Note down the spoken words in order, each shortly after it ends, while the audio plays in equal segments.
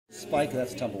Spike,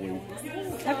 that's tumbleweed.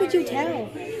 How could you tell?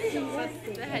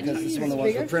 Because this one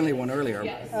was the friendly one earlier.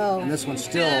 Oh. And this one's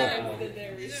still,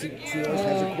 see those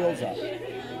has her quills up.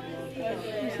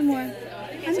 Some more.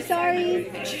 I'm sorry.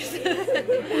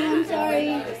 I'm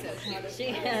sorry.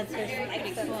 She has her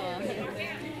spiky claw.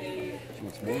 She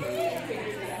wants more?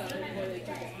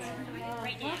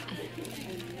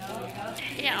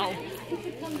 Ow.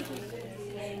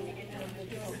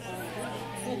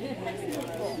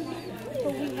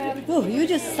 Oh, you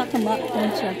just suck them up,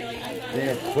 don't you? They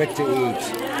are quick to eat.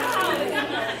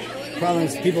 Problem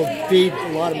is, people feed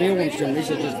a lot of mealworms to them.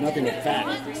 These are just nothing but fat.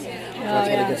 That's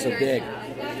why they get so big.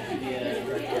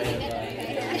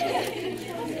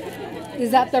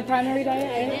 Is that their primary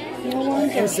diet?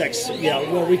 Mealworms? Insects. Yeah.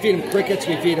 Well, we feed them crickets.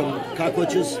 We feed them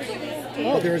cockroaches.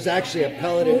 But there is actually a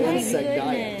pelleted insect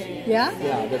diet. Yeah?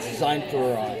 Yeah, that's designed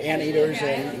for anteaters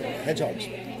and hedgehogs.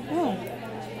 Oh.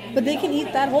 But they can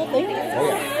eat that whole thing? Oh,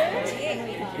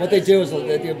 yeah. What they do is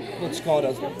they do what's called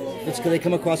they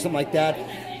come across something like that.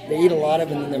 They eat a lot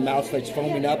of it, and then their mouth starts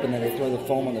foaming up, and then they throw the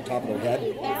foam on the top of their head.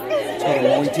 It's called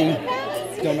anointing.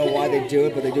 Don't know why they do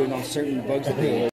it, but they do it on certain bugs that they eat.